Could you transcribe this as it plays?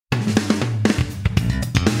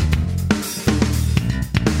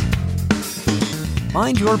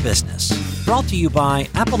Mind Your Business, brought to you by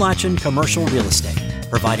Appalachian Commercial Real Estate,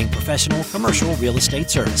 providing professional commercial real estate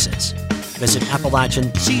services. Visit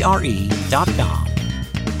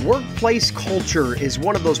AppalachianCRE.com. Workplace culture is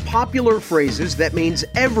one of those popular phrases that means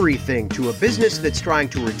everything to a business that's trying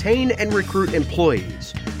to retain and recruit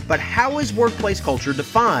employees. But how is workplace culture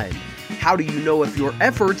defined? How do you know if your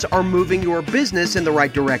efforts are moving your business in the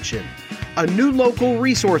right direction? A new local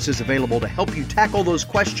resource is available to help you tackle those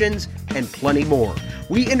questions and plenty more.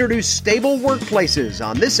 We introduce stable workplaces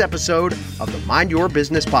on this episode of the Mind Your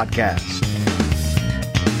Business podcast.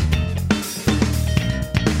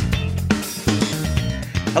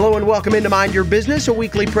 Hello and welcome into Mind Your Business, a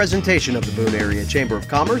weekly presentation of the Boone Area Chamber of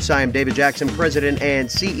Commerce. I am David Jackson, President and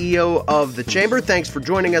CEO of the Chamber. Thanks for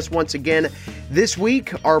joining us once again. This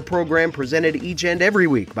week, our program presented each and every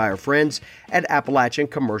week by our friends at Appalachian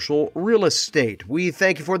Commercial Real Estate. We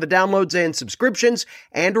thank you for the downloads and subscriptions,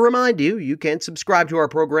 and to remind you, you can subscribe to our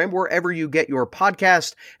program wherever you get your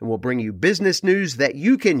podcast, and we'll bring you business news that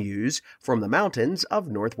you can use from the mountains of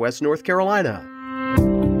Northwest North Carolina.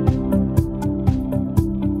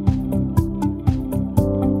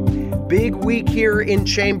 Big week here in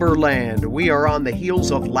Chamberland. We are on the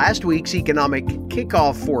heels of last week's economic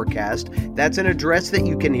kickoff forecast. That's an address that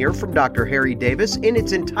you can hear from Dr. Harry Davis in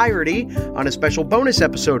its entirety on a special bonus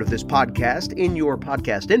episode of this podcast in your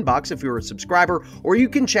podcast inbox if you're a subscriber, or you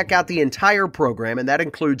can check out the entire program, and that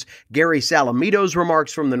includes Gary Salamito's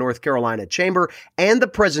remarks from the North Carolina Chamber and the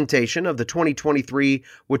presentation of the 2023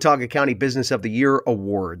 Watauga County Business of the Year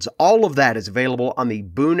Awards. All of that is available on the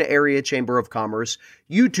Boone Area Chamber of Commerce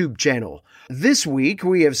YouTube channel. This week,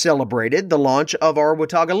 we have celebrated the launch of our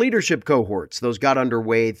Watauga leadership cohorts. Those got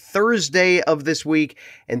underway Thursday of this week,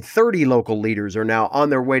 and 30 local leaders are now on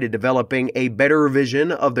their way to developing a better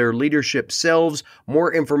vision of their leadership selves.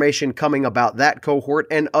 More information coming about that cohort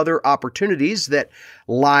and other opportunities that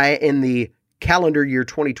lie in the calendar year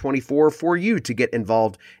 2024 for you to get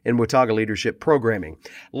involved in Watauga leadership programming.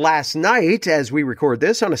 Last night, as we record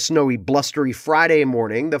this on a snowy, blustery Friday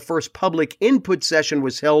morning, the first public input session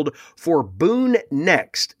was held for Boone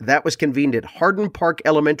Next. That was convened at Hardin Park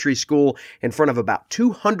Elementary School in front of about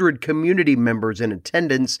 200 community members in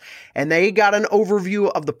attendance, and they got an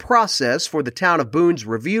overview of the process for the town of Boone's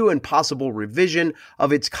review and possible revision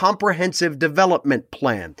of its comprehensive development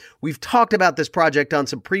plan. We've talked about this project on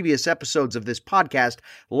some previous episodes of this podcast.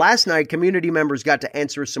 Last night, community members got to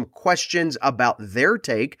answer some questions about their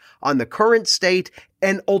take on the current state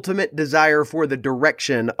and ultimate desire for the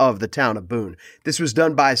direction of the town of Boone. This was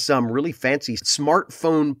done by some really fancy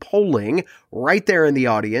smartphone polling right there in the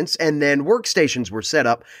audience, and then workstations were set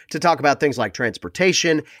up to talk about things like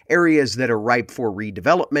transportation, areas that are ripe for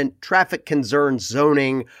redevelopment, traffic concerns,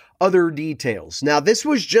 zoning, other details. Now, this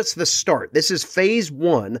was just the start. This is phase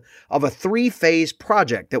one of a three-phase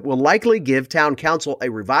project that will likely give town council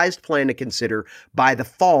a revised plan to consider by the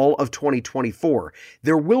fall of 2024.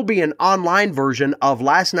 There will be an online version of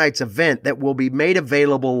last night's event that will be made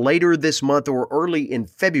available later this month or early in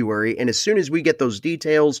February, and as soon as we get those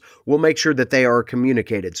details, we'll make sure that they are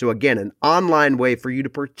communicated. So again, an online way for you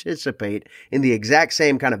to participate in the exact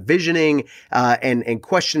same kind of visioning and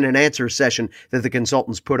question and answer session that the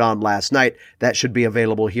consultants put on last night. That should be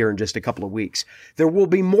available here in just a couple of weeks. There will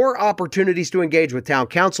be more opportunities to engage with town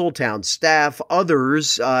council, town staff,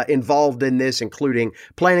 others involved in this, including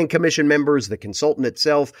planning commission members, the consultant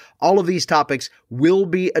itself. All of these topics will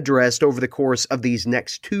be addressed over the course of these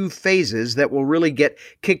next two phases that will really get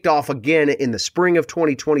kicked off again in the spring of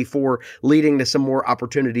 2024, leading to some more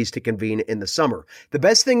opportunities to convene in the summer. The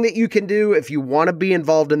best thing that you can do if you want to be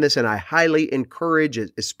involved in this, and I highly encourage,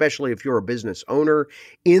 especially if you're a business owner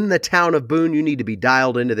in the town of Boone, you need to be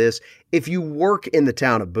dialed into this. If you work in the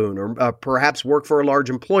town of Boone, or perhaps work for a large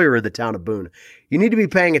employer in the town of Boone, you need to be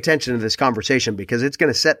paying attention to this conversation because it's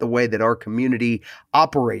going to set the way that our community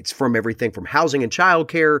operates, from everything from housing and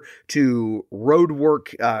childcare to road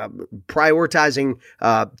work, prioritizing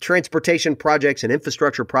transportation projects and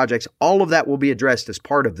infrastructure projects. All of that will be addressed as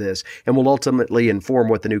part of this and will ultimately inform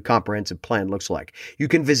what the new comprehensive plan looks like. You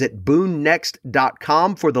can visit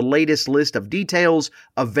boonenext.com for the latest list of details,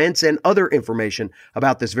 events, and other information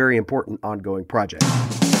about this very important ongoing project.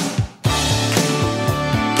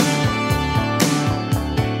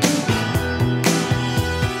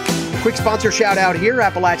 Quick sponsor shout out here.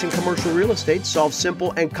 Appalachian Commercial Real Estate solves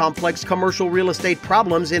simple and complex commercial real estate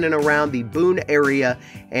problems in and around the Boone area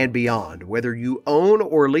and beyond. Whether you own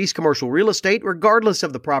or lease commercial real estate, regardless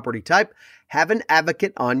of the property type, have an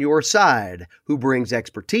advocate on your side who brings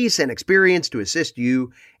expertise and experience to assist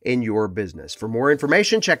you in your business. For more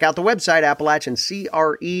information, check out the website,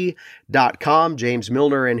 AppalachianCRE.com. James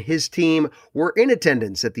Milner and his team were in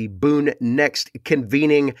attendance at the Boone Next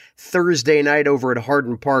convening Thursday night over at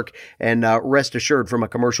Hardin Park, and rest assured, from a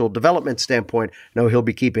commercial development standpoint, no, he'll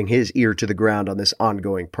be keeping his ear to the ground on this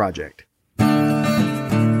ongoing project.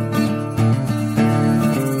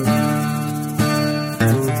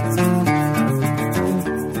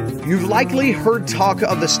 You've likely heard talk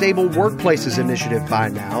of the Stable Workplaces Initiative by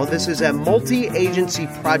now. This is a multi-agency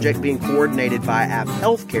project being coordinated by App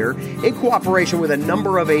Healthcare in cooperation with a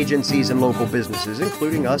number of agencies and local businesses,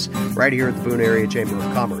 including us right here at the Boone Area Chamber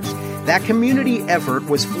of Commerce. That community effort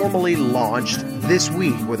was formally launched this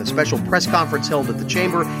week with a special press conference held at the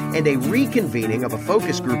Chamber and a reconvening of a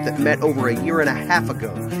focus group that met over a year and a half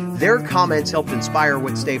ago. Their comments helped inspire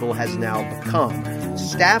what Stable has now become: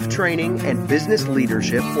 staff training and business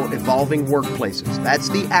leadership for evolving workplaces. That's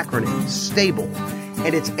the acronym, STABLE.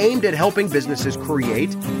 And it's aimed at helping businesses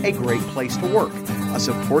create a great place to work, a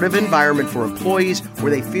supportive environment for employees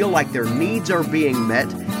where they feel like their needs are being met,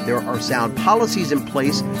 there are sound policies in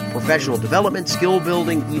place, professional development, skill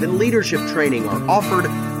building, even leadership training are offered,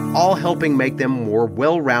 all helping make them more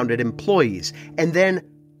well-rounded employees, and then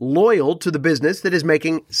loyal to the business that is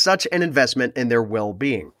making such an investment in their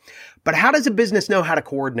well-being. But how does a business know how to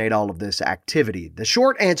coordinate all of this activity? The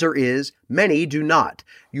short answer is many do not.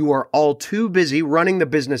 You are all too busy running the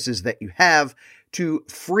businesses that you have to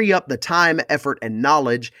free up the time, effort, and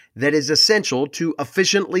knowledge that is essential to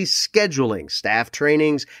efficiently scheduling staff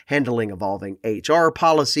trainings, handling evolving HR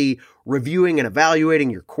policy, reviewing and evaluating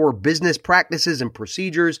your core business practices and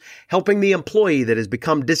procedures, helping the employee that has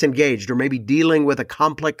become disengaged or maybe dealing with a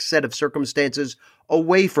complex set of circumstances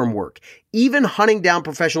away from work. Even hunting down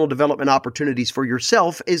professional development opportunities for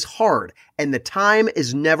yourself is hard, and the time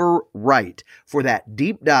is never right for that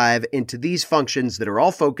deep dive into these functions that are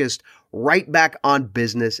all focused right back on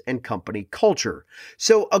business and company culture.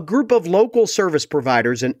 So a group of local service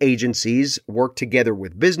providers and agencies work together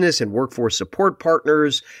with business and workforce support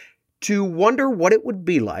partners to wonder what it would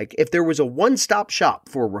be like if there was a one-stop shop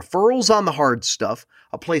for referrals on the hard stuff,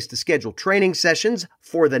 a place to schedule training sessions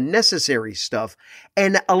for the necessary stuff,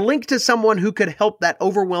 and a link to someone who could help that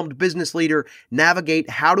overwhelmed business leader navigate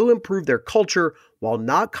how to improve their culture while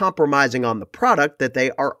not compromising on the product that they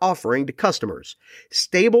are offering to customers.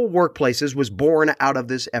 Stable Workplaces was born out of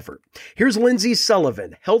this effort. Here's Lindsay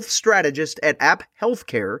Sullivan, health strategist at App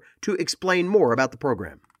Healthcare, to explain more about the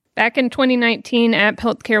program. Back in 2019, App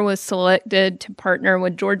Healthcare was selected to partner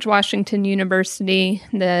with George Washington University,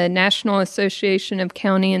 the National Association of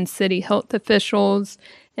County and City Health Officials,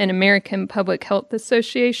 and American Public Health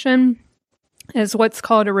Association as what's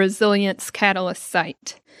called a Resilience Catalyst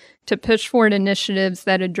Site to push forward initiatives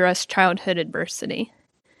that address childhood adversity.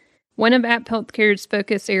 One of App Healthcare's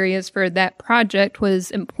focus areas for that project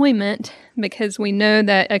was employment, because we know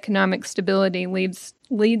that economic stability leads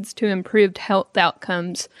to improved health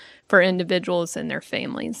outcomes for individuals and their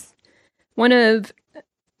families. One of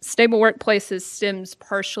Stable Workplaces stems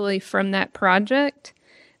partially from that project,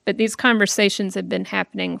 but these conversations have been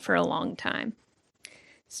happening for a long time.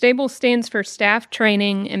 Stable stands for Staff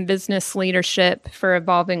Training and Business Leadership for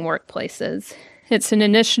Evolving Workplaces. It's an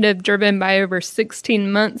initiative driven by over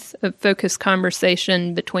 16 months of focused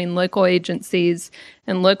conversation between local agencies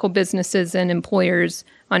and local businesses and employers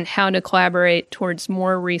on how to collaborate towards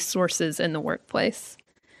more resources in the workplace.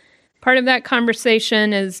 Part of that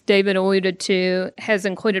conversation, as David alluded to, has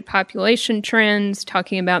included population trends,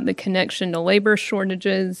 talking about the connection to labor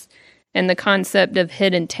shortages, and the concept of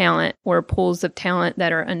hidden talent, or pools of talent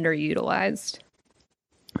that are underutilized.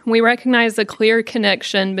 We recognize a clear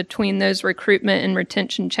connection between those recruitment and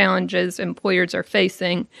retention challenges employers are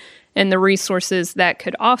facing and the resources that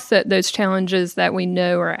could offset those challenges that we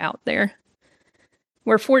know are out there.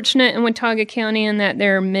 We're fortunate in Watauga County in that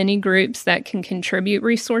there are many groups that can contribute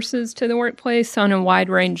resources to the workplace on a wide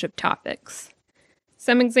range of topics.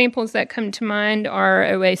 Some examples that come to mind are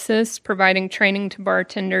Oasis, providing training to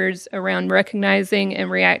bartenders around recognizing and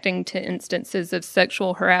reacting to instances of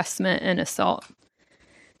sexual harassment and assault.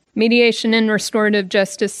 Mediation and Restorative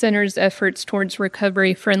Justice Center's efforts towards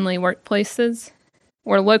recovery-friendly workplaces,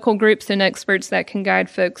 or local groups and experts that can guide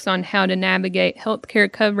folks on how to navigate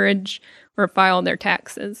healthcare coverage or file their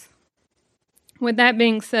taxes. With that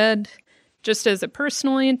being said, just as a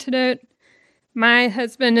personal anecdote, my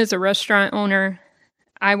husband is a restaurant owner.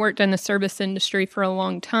 I worked in the service industry for a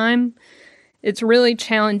long time. It's really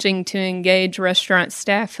challenging to engage restaurant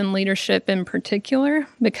staff and leadership in particular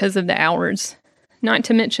because of the hours. not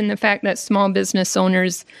to mention the fact that small business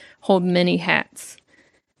owners hold many hats.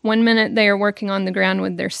 One minute they are working on the ground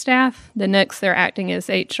with their staff, the next they're acting as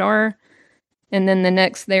HR, and then the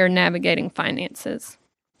next they are navigating finances.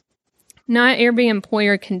 Not every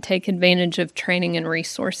employer can take advantage of training and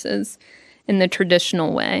resources in the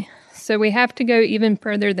traditional way. So we have to go even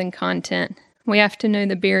further than content. We have to know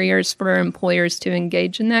the barriers for our employers to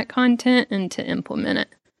engage in that content and to implement it.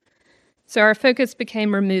 So our focus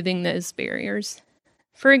became removing those barriers.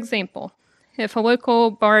 For example, if a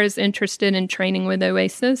local bar is interested in training with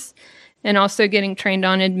Oasis and also getting trained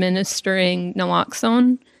on administering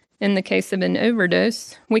naloxone, in the case of an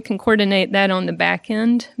overdose, we can coordinate that on the back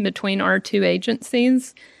end between our two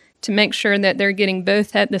agencies to make sure that they're getting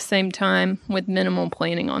both at the same time with minimal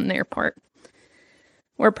planning on their part.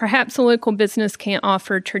 Or perhaps a local business can't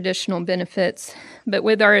offer traditional benefits, but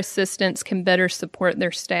with our assistance can better support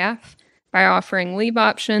their staff by offering leave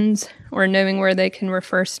options or knowing where they can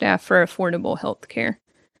refer staff for affordable health care.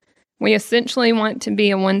 We essentially want to be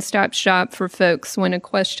a one-stop shop for folks when a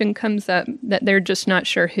question comes up that they're just not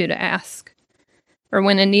sure who to ask, or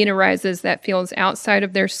when a need arises that feels outside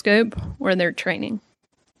of their scope or their training.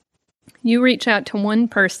 You reach out to one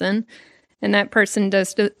person, and that person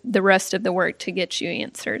does the rest of the work to get you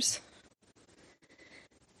answers.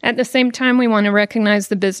 At the same time, we want to recognize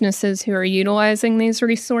the businesses who are utilizing these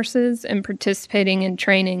resources and participating in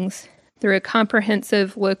trainings through a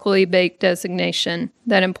comprehensive locally baked designation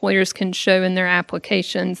that employers can show in their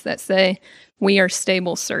applications that say, "We are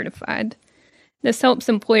stable certified." This helps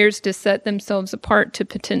employers to set themselves apart to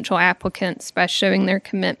potential applicants by showing their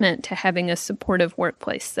commitment to having a supportive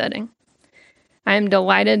workplace setting. I am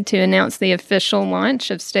delighted to announce the official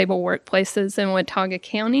launch of Stable Workplaces in Watauga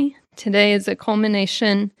County. Today is a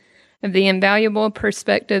culmination of the invaluable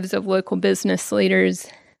perspectives of local business leaders,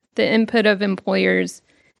 the input of employers,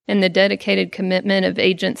 and the dedicated commitment of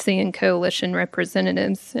agency and coalition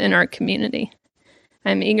representatives in our community.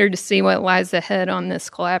 I'm eager to see what lies ahead on this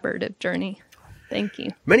collaborative journey. Thank you.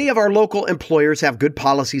 Many of our local employers have good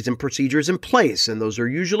policies and procedures in place, and those are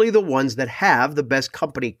usually the ones that have the best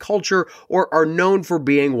company culture or are known for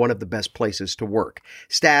being one of the best places to work.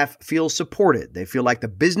 Staff feel supported. They feel like the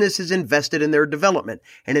business is invested in their development,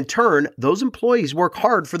 and in turn, those employees work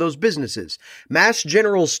hard for those businesses. Mass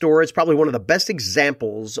General Store is probably one of the best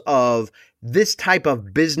examples of this type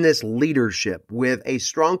of business leadership with a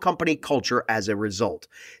strong company culture as a result.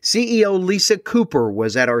 CEO Lisa Cooper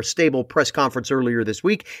was at our Stable press conference earlier this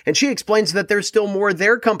week, and she explains that there's still more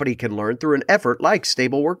their company can learn through an effort like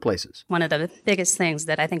Stable Workplaces. One of the biggest things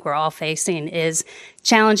that I think we're all facing is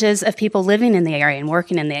challenges of people living in the area and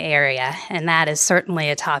working in the area, and that is certainly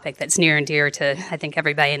a topic that's near and dear to, I think,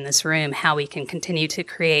 everybody in this room, how we can continue to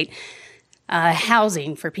create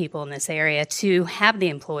housing for people in this area, to have the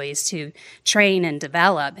employees to train and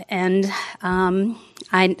develop. And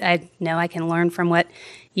I know I can learn from what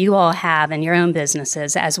you all have in your own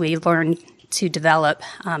businesses as we learn to develop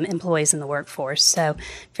employees in the workforce. So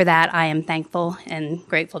for that, I am thankful and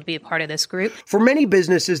grateful to be a part of this group. For many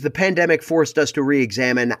businesses, the pandemic forced us to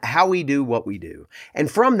re-examine how we do what we do.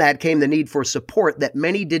 And from that came the need for support that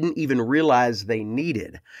many didn't even realize they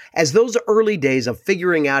needed. As those early days of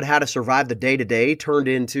figuring out how to survive the day-to-day turned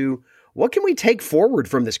into, what can we take forward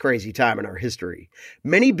from this crazy time in our history?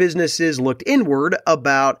 Many businesses looked inward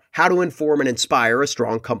about how to inform and inspire a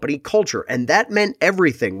strong company culture, and that meant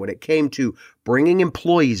everything when it came to bringing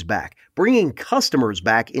employees back, bringing customers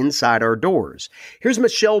back inside our doors. Here's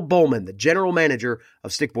Michelle Bowman, the general manager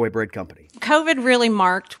of Stick Boy Bread Company. COVID really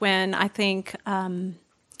marked when I think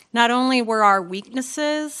not only were our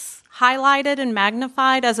weaknesses highlighted and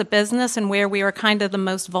magnified as a business and where we were kind of the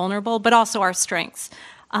most vulnerable, but also our strengths.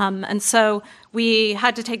 And so we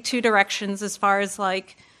had to take two directions as far as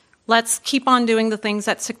like, let's keep on doing the things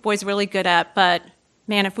that Sick Boy's really good at, but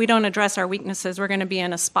man, if we don't address our weaknesses, we're going to be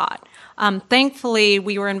in a spot. Thankfully,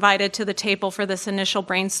 we were invited to the table for this initial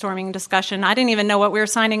brainstorming discussion. I didn't even know what we were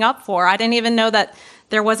signing up for. I didn't even know that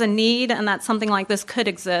there was a need and that something like this could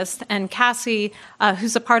exist. And Cassie,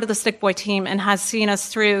 who's a part of the Stick Boy team and has seen us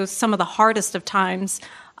through some of the hardest of times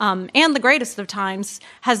and the greatest of times,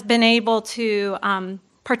 has been able to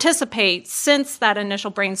participate since that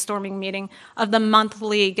initial brainstorming meeting of the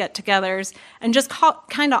monthly get-togethers and just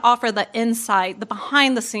kind of offer the insight, the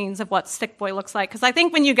behind the scenes of what Stick Boy looks like. Because I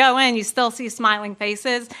think when you go in, you still see smiling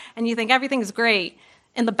faces and you think everything's great.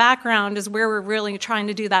 In the background is where we're really trying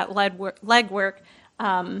to do that legwork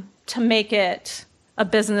to make it a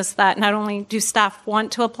business that not only do staff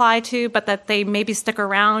want to apply to, but that they maybe stick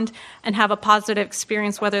around and have a positive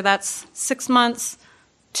experience, whether that's 6 months,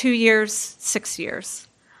 2 years, 6 years.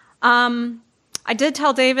 I did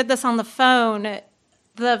tell David this on the phone.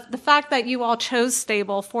 the fact that you all chose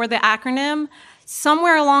STABLE for the acronym,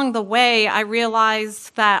 somewhere along the way, I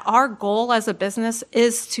realized that our goal as a business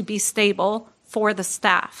is to be stable for the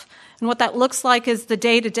staff. And what that looks like is the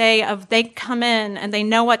day-to-day of they come in and they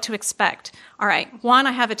know what to expect. All right, one,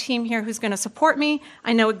 I have a team here who's going to support me.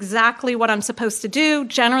 I know exactly what I'm supposed to do.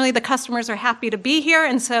 Generally, the customers are happy to be here.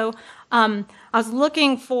 And so I was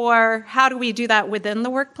looking for how do we do that within the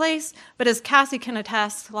workplace. But as Cassie can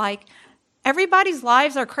attest, like, everybody's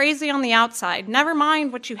lives are crazy on the outside. Never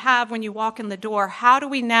mind what you have when you walk in the door. How do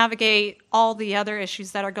we navigate all the other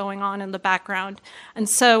issues that are going on in the background? And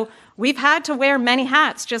so we've had to wear many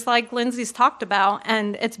hats, just like Lindsay's talked about,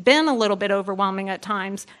 and it's been a little bit overwhelming at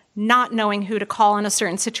times, not knowing who to call in a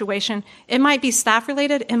certain situation. It might be staff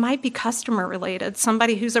related, it might be customer related,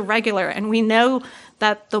 somebody who's a regular, and we know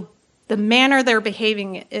that the manner they're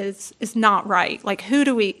behaving is not right. Like, how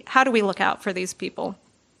do we look out for these people?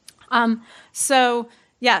 So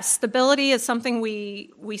yes, stability is something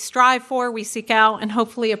we strive for, we seek out, and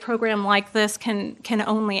hopefully a program like this can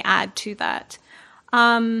only add to that.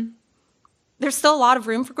 There's still a lot of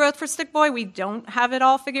room for growth for Stick Boy. We don't have it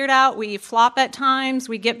all figured out. We flop at times,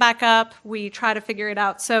 we get back up, we try to figure it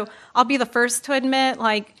out. So I'll be the first to admit,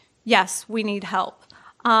 like, yes, we need help.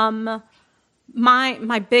 My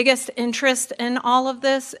biggest interest in all of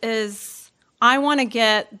this is I want to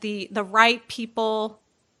get the right people,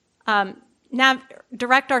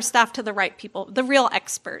 direct our staff to the right people, the real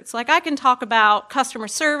experts. Like, I can talk about customer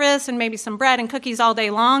service and maybe some bread and cookies all day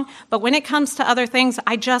long, but when it comes to other things,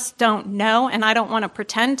 I just don't know, and I don't want to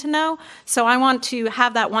pretend to know. So I want to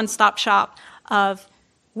have that one-stop shop of,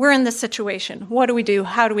 we're in this situation. What do we do?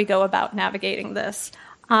 How do we go about navigating this?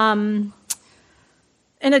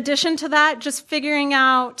 In addition to that, just figuring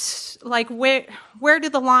out, like, where do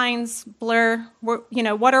the lines blur?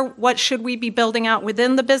 What should we be building out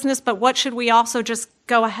within the business, but what should we also just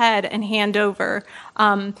go ahead and hand over?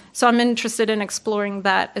 So I'm interested in exploring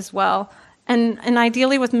that as well, and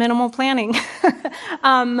ideally with minimal planning.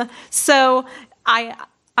 So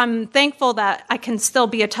I'm thankful that I can still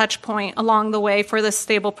be a touch point along the way for this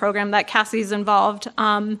STABLE program, that Cassie's involved,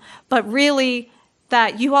 but really,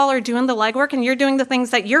 that you all are doing the legwork and you're doing the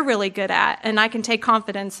things that you're really good at, and I can take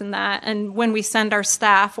confidence in that. And when we send our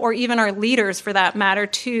staff, or even our leaders for that matter,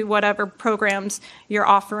 to whatever programs you're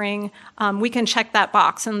offering, we can check that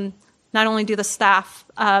box, and not only do the staff,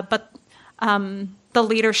 but the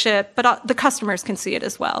leadership, but the customers can see it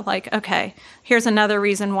as well. Like, okay, here's another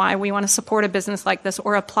reason why we want to support a business like this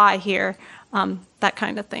or apply here, that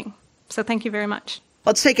kind of thing. So thank you very much.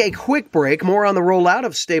 Let's take a quick break. More on the rollout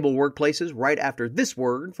of stable workplaces right after this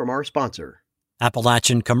word from our sponsor.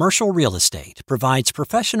 Appalachian Commercial Real Estate provides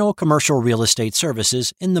professional commercial real estate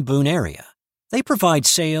services in the Boone area. They provide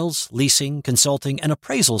sales, leasing, consulting, and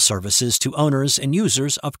appraisal services to owners and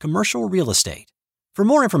users of commercial real estate. For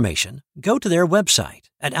more information, go to their website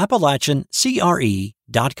at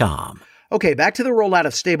appalachiancre.com. Okay, back to the rollout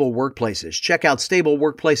of stable workplaces. Check out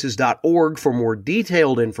stableworkplaces.org for more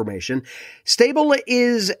detailed information. Stable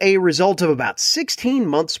is a result of about 16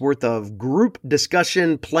 months worth of group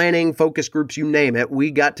discussion, planning, focus groups, you name it. We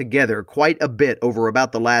got together quite a bit over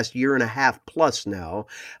about the last year and a half plus now.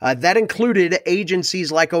 That included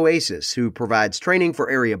agencies like Oasis, who provides training for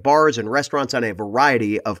area bars and restaurants on a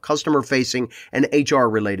variety of customer-facing and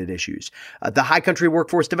HR-related issues. The High Country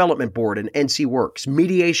Workforce Development Board and NC Works,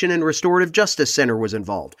 Mediation and Restorative Justice Center was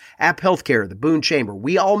involved. App Healthcare, the Boone Chamber.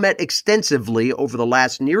 We all met extensively over the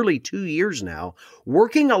last nearly 2 years now,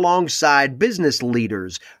 working alongside business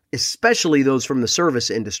leaders, especially those from the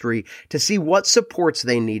service industry, to see what supports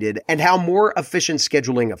they needed and how more efficient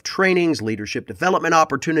scheduling of trainings, leadership development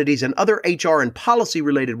opportunities, and other HR and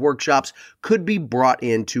policy-related workshops could be brought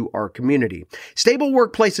into our community. Stable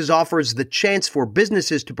Workplaces offers the chance for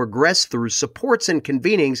businesses to progress through supports and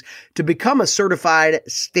convenings to become a certified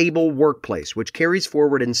stable workplace, which carries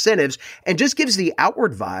forward incentives and just gives the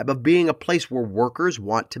outward vibe of being a place where workers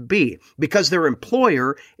want to be, because their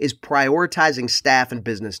employer is prioritizing staff and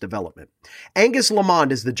business development. Angus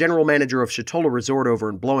Lamond is the general manager of Chatola Resort over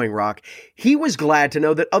in Blowing Rock. He was glad to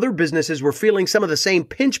know that other businesses were feeling some of the same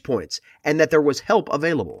pinch points and that there was help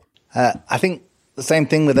available. I think the same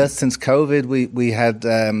thing with us since COVID. We had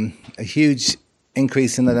a huge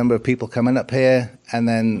increase in the number of people coming up here, and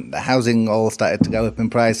then the housing all started to go up in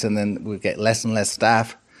price, and then we get less and less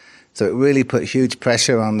staff. So it really put huge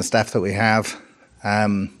pressure on the staff that we have.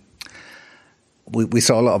 We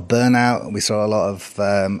saw a lot of burnout. We saw a lot of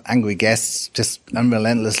angry guests just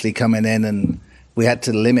unrelentlessly coming in, and we had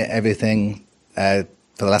to limit everything for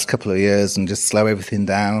the last couple of years and just slow everything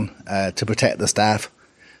down to protect the staff.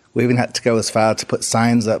 We even had to go as far to put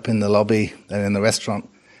signs up in the lobby and in the restaurant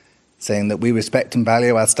saying that we respect and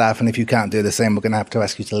value our staff, and if you can't do the same, we're going to have to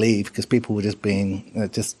ask you to leave, because people were just being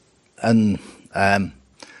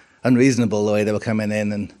unreasonable the way they were coming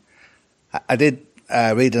in. And I did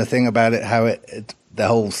read a thing about it, how the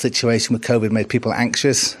whole situation with COVID made people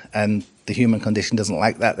anxious, and the human condition doesn't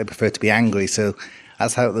like that. They prefer to be angry. So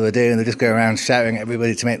that's how they were doing. They just go around shouting at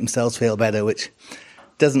everybody to make themselves feel better, which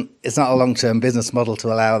it's not a long-term business model to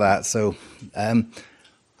allow that. So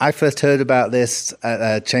I first heard about this at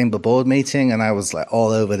a chamber board meeting, and I was like all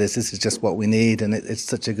over this. This is just what we need, and it's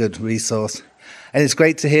such a good resource. And it's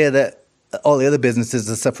great to hear that all the other businesses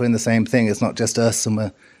are suffering the same thing. It's not just us, and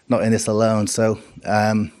we're not in this alone. So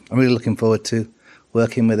I'm really looking forward to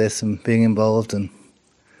working with this and being involved, and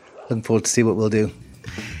looking forward to see what we'll do.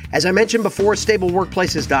 As I mentioned before,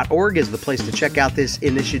 StableWorkplaces.org is the place to check out this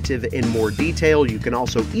initiative in more detail. You can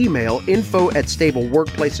also email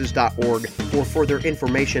info@StableWorkplaces.org for further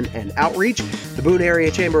information and outreach. The Boone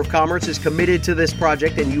Area Chamber of Commerce is committed to this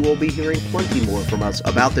project, and you will be hearing plenty more from us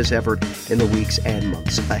about this effort in the weeks and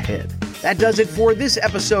months ahead. That does it for this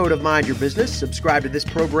episode of Mind Your Business. Subscribe to this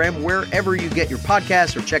program wherever you get your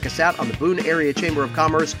podcasts, or check us out on the Boone Area Chamber of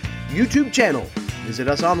Commerce YouTube channel. Visit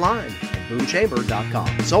us online at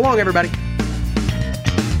boonechamber.com. So long, everybody.